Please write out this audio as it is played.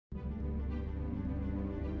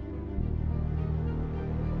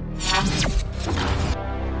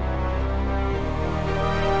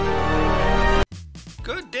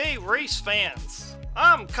race fans.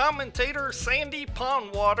 I'm commentator Sandy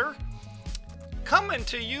Pondwater, coming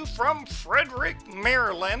to you from Frederick,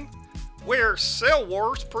 Maryland, where Sail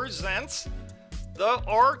Wars presents the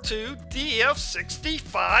R2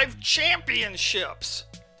 DF65 Championships.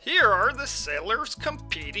 Here are the sailors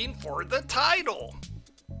competing for the title.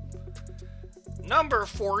 Number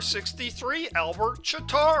 463, Albert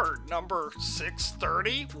Chittard. Number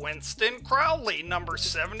 630, Winston Crowley. Number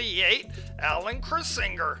 78, Alan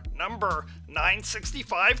Chrissinger. Number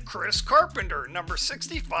 965, Chris Carpenter. Number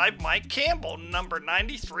 65, Mike Campbell. Number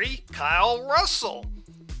 93, Kyle Russell.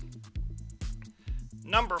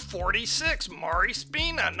 Number 46, Mari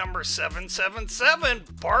Spina. Number 777,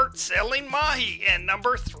 Bart Sailing Mahi. And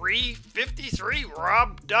number 353,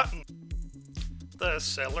 Rob Dutton. The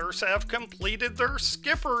sailors have completed their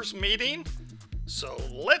skippers meeting, so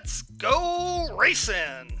let's go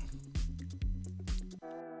racing!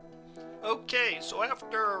 Okay, so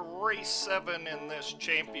after race 7 in this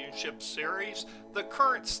championship series, the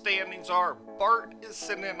current standings are Bart is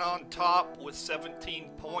sitting on top with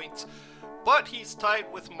 17 points, but he's tied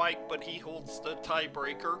with Mike, but he holds the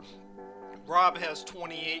tiebreaker. Rob has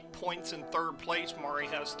 28 points in 3rd place. Mari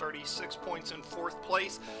has 36 points in 4th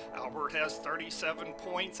place. Albert has 37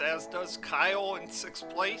 points, as does Kyle in 6th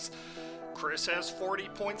place. Chris has 40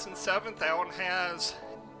 points in 7th. Alan has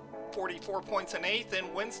 44 points in 8th.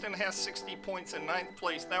 And Winston has 60 points in 9th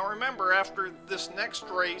place. Now remember, after this next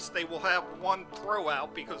race, they will have one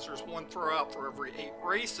throwout because there's one throwout for every 8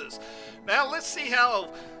 races. Now let's see how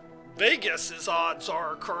Vegas's odds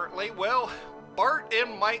are currently. Well, Bart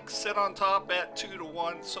and Mike sit on top at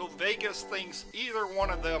 2-1, so Vegas thinks either one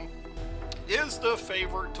of them is the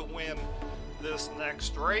favorite to win this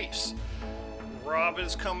next race. Rob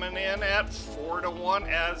is coming in at 4-1,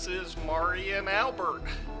 as is Mari and Albert.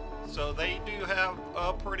 So they do have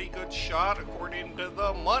a pretty good shot, according to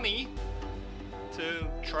the money, to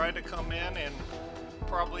try to come in and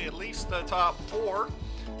probably at least the top 4.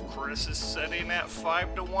 Chris is sitting at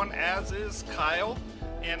 5-1, as is Kyle.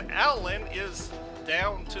 And Alan is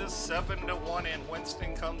down to 7-1, and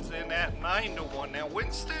Winston comes in at 9-1. Now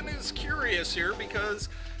Winston is curious here because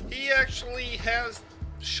he actually has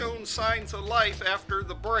shown signs of life after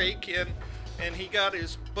the break, and he got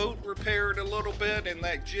his boat repaired a little bit, and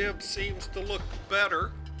that jib seems to look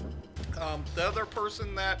better. The other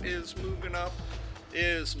person that is moving up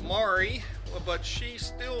is Mari, but she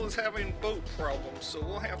still is having boat problems, so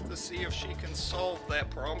we'll have to see if she can solve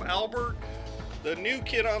that problem. Albert, the new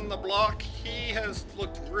kid on the block, he has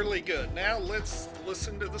looked really good. Now let's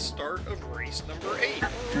listen to the start of race number 8.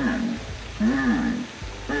 10, 9,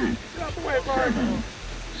 8, 7,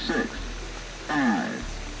 6, 5,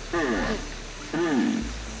 4, 3,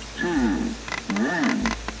 2, 1.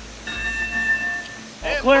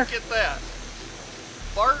 And look at that.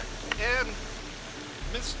 Bart and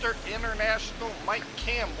Mr. International Mike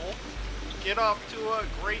Campbell get off to a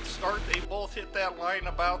great start. They both hit that line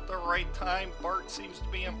about the right time. Bart seems to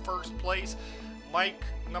be in 1st place. Mike,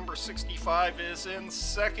 number 65, is in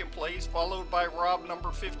 2nd place, followed by Rob, number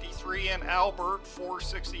 53, and Albert,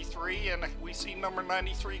 463. And we see number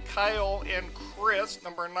 93, Kyle, and Chris,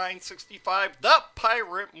 number 965, the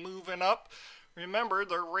Pirate, moving up. Remember,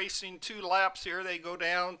 they're racing 2 laps here. They go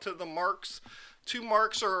down to the marks. 2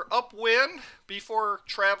 marks are upwind before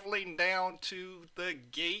traveling down to the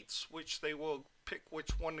gates, which they will pick which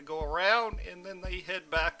one to go around, and then they head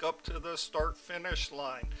back up to the start-finish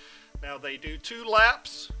line. Now they do 2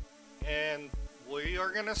 laps, and we are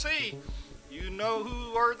going to see. You know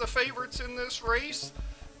who are the favorites in this race?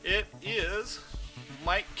 It is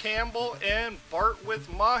Mike Campbell and Bart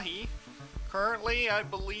with Mahi. Currently, I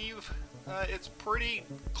believe it's pretty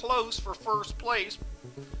close for 1st place.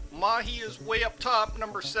 Mahi is way up top,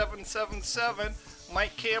 number 777.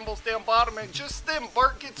 Mike Campbell's down bottom, and just then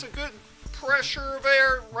Bart gets a good pressure of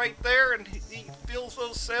air right there, and he feels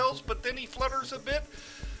those sails, but then he flutters a bit.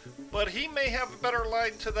 But he may have a better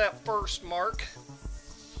line to that 1st mark.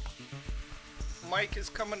 Mike is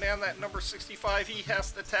coming down that number 65. He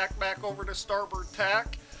has to tack back over to starboard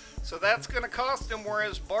tack. So that's going to cost him,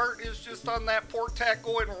 whereas Bart is just on that port tack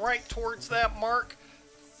going right towards that mark.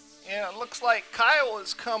 And it looks like Kyle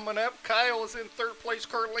is coming up. Kyle is in 3rd place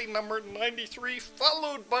currently, number 93,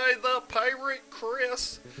 followed by the Pirate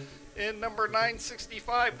Chris in number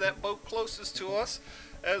 965, that boat closest to us,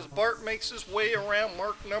 as Bart makes his way around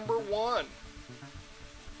mark number 1.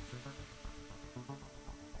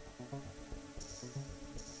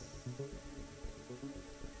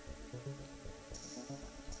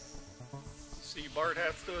 See, Bart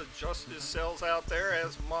has to adjust his sails out there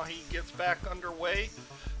as Mahi gets back underway.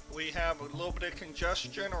 We have a little bit of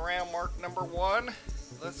congestion around mark number 1.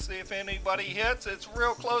 Let's see if anybody hits. It's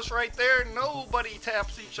real close right there. Nobody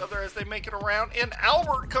taps each other as they make it around. And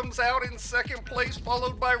Albert comes out in second place,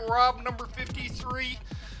 followed by Rob, number 53,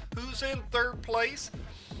 who's in third place.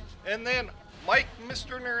 And then Mike,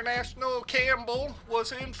 Mr. International Campbell,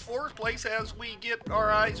 was in fourth place as we get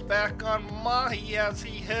our eyes back on Mahi as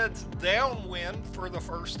he heads downwind for the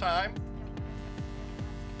first time.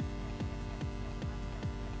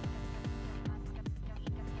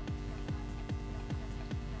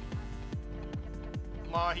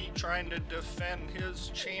 Mahi trying to defend his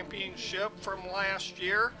championship from last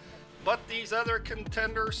year, but these other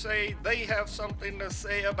contenders say they have something to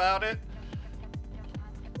say about it.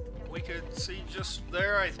 We could see just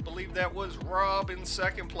there, I believe that was Rob in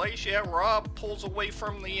second place. Yeah, Rob pulls away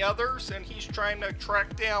from the others and he's trying to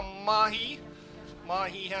track down Mahi.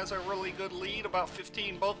 Mahi has a really good lead, about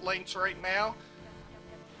 15 boat lengths right now.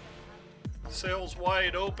 Sails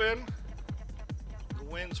wide open. The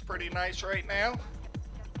wind's pretty nice right now.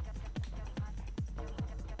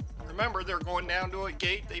 Remember, they're going down to a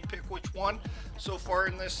gate. They pick which one. So far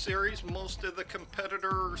in this series, most of the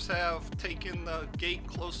competitors have taken the gate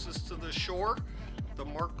closest to the shore, the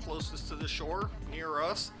mark closest to the shore near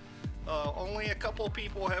us. Only a couple of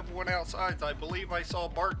people have went outside. I believe I saw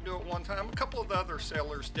Bart do it one time. A couple of the other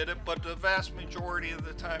sailors did it, but the vast majority of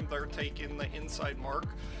the time they're taking the inside mark.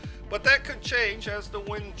 But that could change as the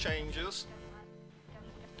wind changes.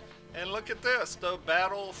 And look at this, the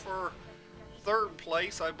battle for third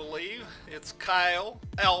place, I believe. It's Kyle,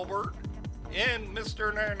 Albert, and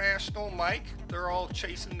Mr. International Mike. They're all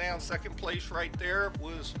chasing down second place. Right there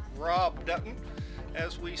was Rob Dutton.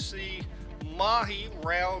 As we see, Mahi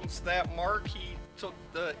rounds that mark. He took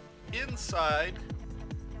the inside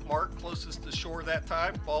mark closest to shore that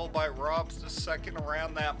time, followed by Rob's the second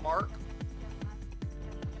around that mark.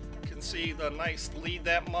 You can see the nice lead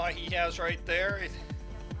that Mahi has right there.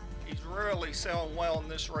 He's really sailing well in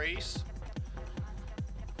this race.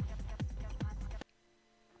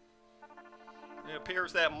 It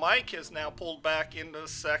appears that Mike has now pulled back into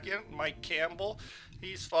second, Mike Campbell.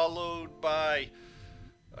 He's followed by,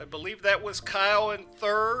 I believe that was Kyle in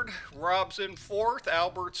third, Rob's in fourth,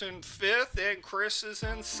 Albert's in fifth, and Chris is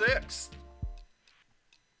in sixth.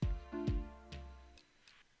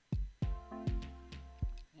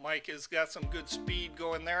 Mike has got some good speed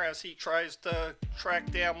going there as he tries to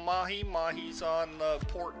track down Mahi. Mahi's on the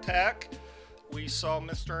port tack. We saw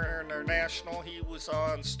Mr. International, he was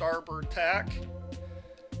on starboard tack.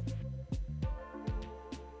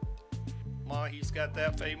 Mahi's got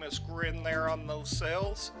that famous grin there on those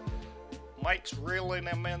sails. Mike's reeling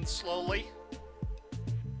him in slowly.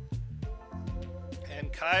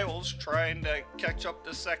 And Kyle's trying to catch up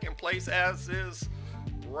to second place, as is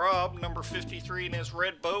Rob, number 53 in his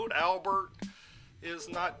red boat. Albert is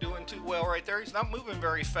not doing too well right there. He's not moving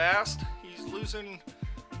very fast. He's losing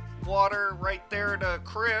water right there to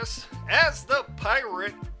Chris as the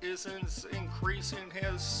pirate is increasing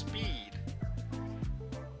his speed.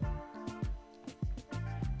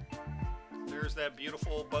 There's that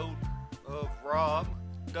beautiful boat of Rob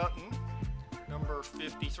Dutton, number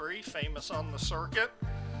 53, famous on the circuit.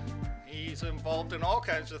 He's involved in all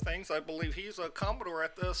kinds of things. I believe he's a Commodore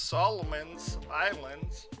at the Solomon's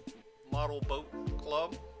Islands Model Boat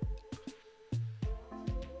Club.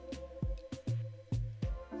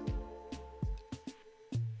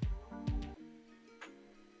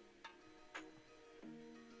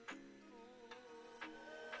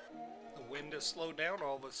 Wind has slowed down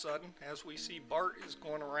all of a sudden as we see Bart is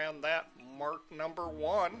going around that mark number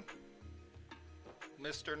 1.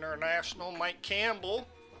 Mr. International Mike Campbell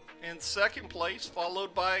in second place,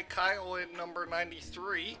 followed by Kyle in number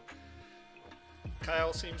 93.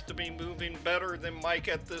 Kyle seems to be moving better than Mike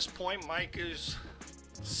at this point. Mike is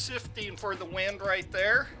sifting for the wind right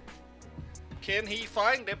there. Can he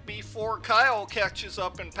find it before Kyle catches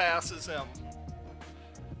up and passes him?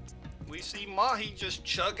 We see Mahi just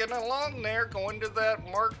chugging along there, going to that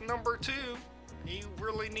mark number 2. He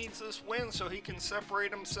really needs this win so he can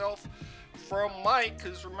separate himself from Mike,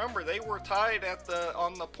 because remember, they were tied at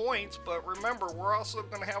on the points, but remember, we're also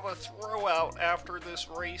going to have a throwout after this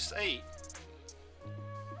race 8.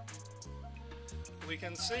 We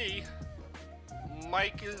can see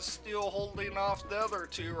Mike is still holding off the other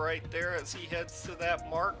 2 right there as he heads to that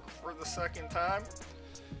mark for the second time.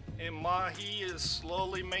 And Mahi is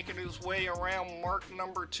slowly making his way around mark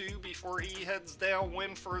number 2 before he heads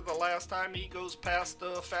downwind for the last time. He goes past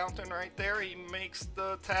the fountain right there. He makes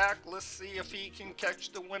the tack. Let's see if he can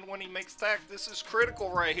catch the wind when he makes tack. This is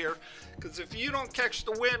critical right here, because if you don't catch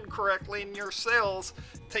the wind correctly in your sails,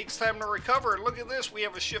 it takes time to recover. And look at this. We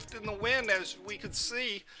have a shift in the wind, as we could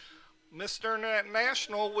see. Mr.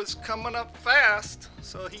 National was coming up fast,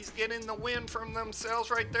 so he's getting the win from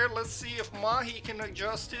themselves right there. Let's see if Mahi can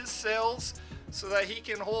adjust his sails so that he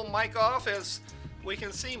can hold Mike off. As we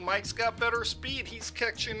can see, Mike's got better speed. He's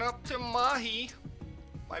catching up to Mahi.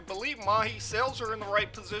 I believe Mahi's sails are in the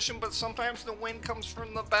right position, but sometimes the wind comes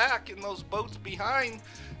from the back and those boats behind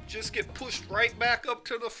just get pushed right back up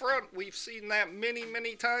to the front. We've seen that many,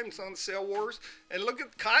 many times on Sail Wars. And look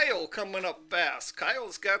at Kyle coming up fast.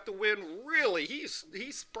 Kyle's got the win really.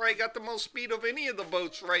 He's probably got the most speed of any of the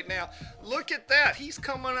boats right now. Look at that. He's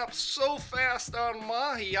coming up so fast on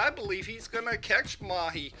Mahi. I believe he's going to catch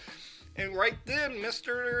Mahi. And right then,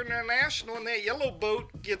 Mr. International in that yellow boat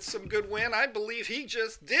gets some good win. I believe he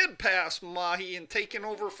just did pass Mahi and taking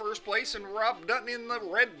over first place. And Rob Dutton in the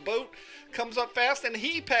red boat comes up fast and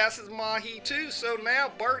he passes Mahi too. So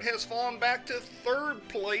now Bart has fallen back to third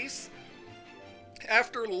place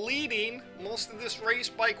after leading most of this race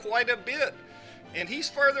by quite a bit. And he's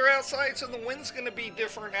farther outside, so the wind's going to be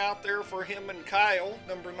different out there for him and Kyle,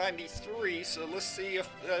 number 93. So let's see if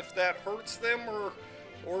that hurts them or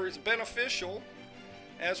is beneficial.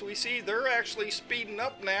 As we see, they're actually speeding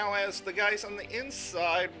up now as the guys on the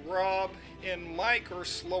inside, Rob and Mike, are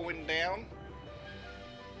slowing down.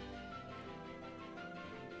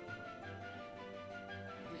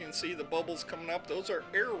 You can see the bubbles coming up. Those are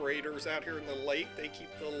aerators out here in the lake. They keep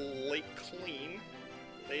the lake clean.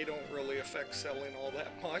 They don't really affect sailing all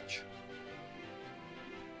that much.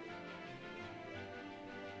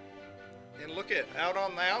 And look at out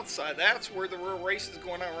on the outside. That's where the real race is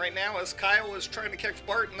going on right now, as Kyle is trying to catch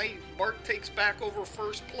Bart, and Bart takes back over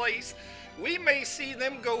first place. We may see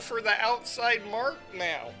them go for the outside mark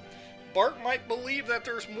now. Bart might believe that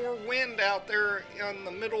there's more wind out there on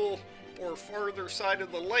the middle or farther side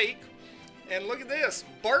of the lake. And look at this.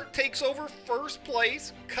 Bart takes over first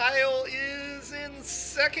place. Kyle is in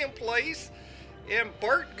second place. And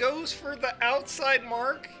Bart goes for the outside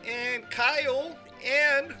mark. And Kyle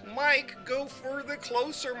and Mike go for the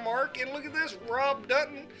closer mark. And look at this, Rob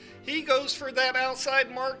Dutton, he goes for that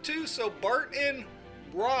outside mark too. So Bart and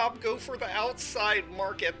Rob go for the outside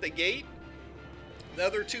mark at the gate. The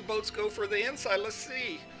other two boats go for the inside. Let's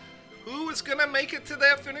see who is going to make it to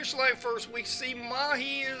that finish line first. We see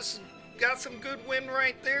Mahi has got some good wind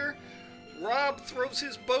right there. Rob throws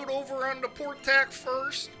his boat over on the port tack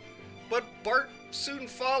first, but Bart soon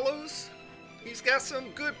follows. He's got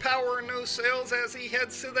some good power in those sails as he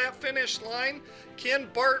heads to that finish line. Can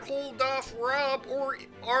Bart hold off Rob, or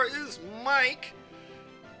is Mike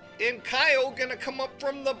and Kyle going to come up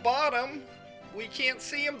from the bottom? We can't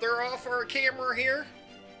see them. They're off our camera here.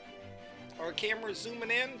 Our camera's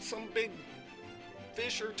zooming in. Some big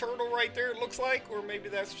fish or turtle right there, it looks like, or maybe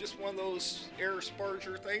that's just one of those air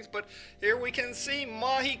sparger things. But here we can see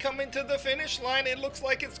Mahi coming to the finish line. It looks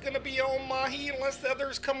like it's going to be all Mahi unless the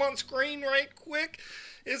others come on screen right quick.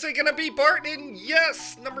 Is it going to be Bart? And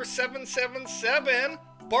yes, number 777,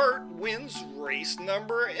 Bart wins race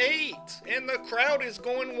number 8. And the crowd is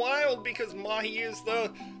going wild because Mahi is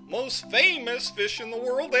the most famous fish in the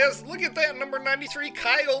world. As look at that, number 93,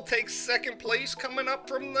 Kyle takes second place coming up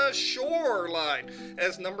from the shoreline.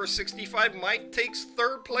 As number 65, Mike takes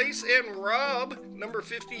third place, and Rob, number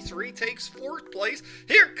 53, takes fourth place.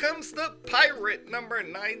 Here comes the pirate, number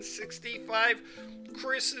 965.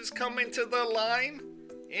 Chris is coming to the line,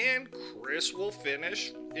 and Chris will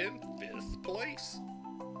finish in 5th place.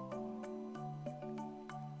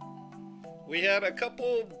 We had a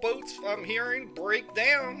couple boats, I'm hearing, break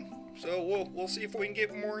down, so we'll see if we can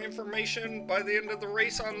get more information by the end of the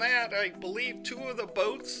race on that. I believe 2 of the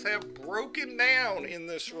boats have broken down in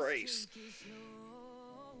this race.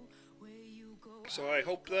 So I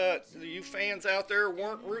hope that you fans out there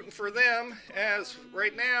weren't rooting for them, as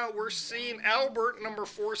right now we're seeing Albert, number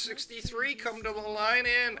 463, come to the line,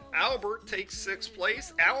 and Albert takes 6th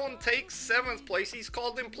place. Alan takes 7th place. He's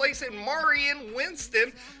called in place, and Mari and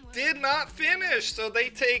Winston did not finish, so they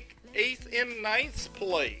take 8th and 9th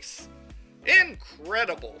place.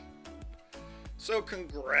 Incredible. So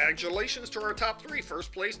congratulations to our top 3.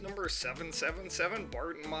 First place, number 777,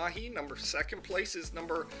 Bart and Mahi. Number 2nd place is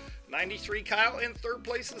number 93, Kyle. And 3rd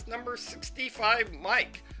place is number 65,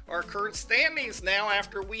 Mike. Our current standings now,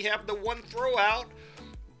 after we have the 1 throw out,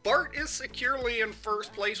 Bart is securely in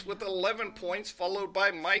 1st place with 11 points, followed by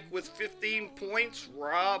Mike with 15 points.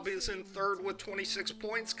 Rob is in 3rd with 26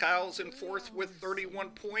 points. Kyle's in 4th with 31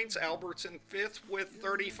 points. Albert's in 5th with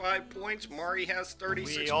 35 points. Mari has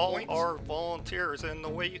 36 points. We all are volunteers, and the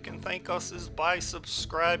way you can thank us is by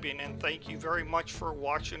subscribing. And thank you very much for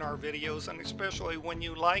watching our videos, and especially when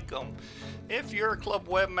you like them. If you're a club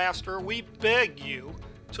webmaster, we beg you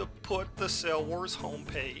to put the Sail Wars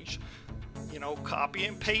homepage you know, copy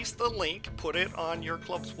and paste the link, put it on your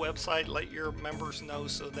club's website, let your members know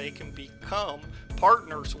so they can become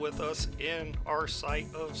partners with us in our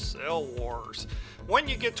site of Sail Wars. When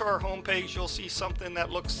you get to our homepage, you'll see something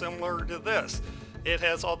that looks similar to this. It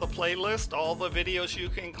has all the playlists, all the videos, you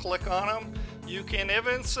can click on them. You can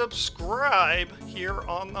even subscribe here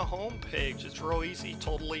on the homepage. It's real easy,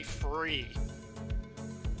 totally free.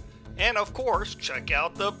 And of course, check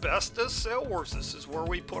out the Best of Sail Wars. This is where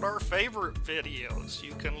we put our favorite videos.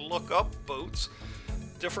 You can look up boats,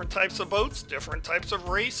 different types of boats, different types of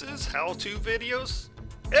races, how-to videos,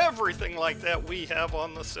 everything like that we have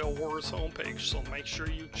on the Sail Wars homepage. So make sure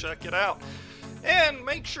you check it out. And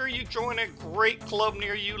make sure you join a great club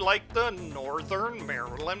near you like the Northern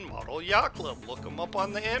Maryland Model Yacht Club. Look them up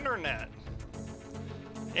on the internet.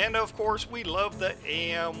 And of course, we love the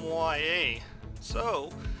AMYA.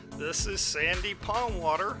 So, this is Sandy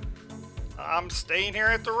Pondwater. I'm staying here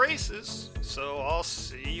at the races, so I'll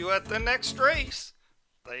see you at the next race.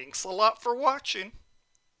 Thanks a lot for watching.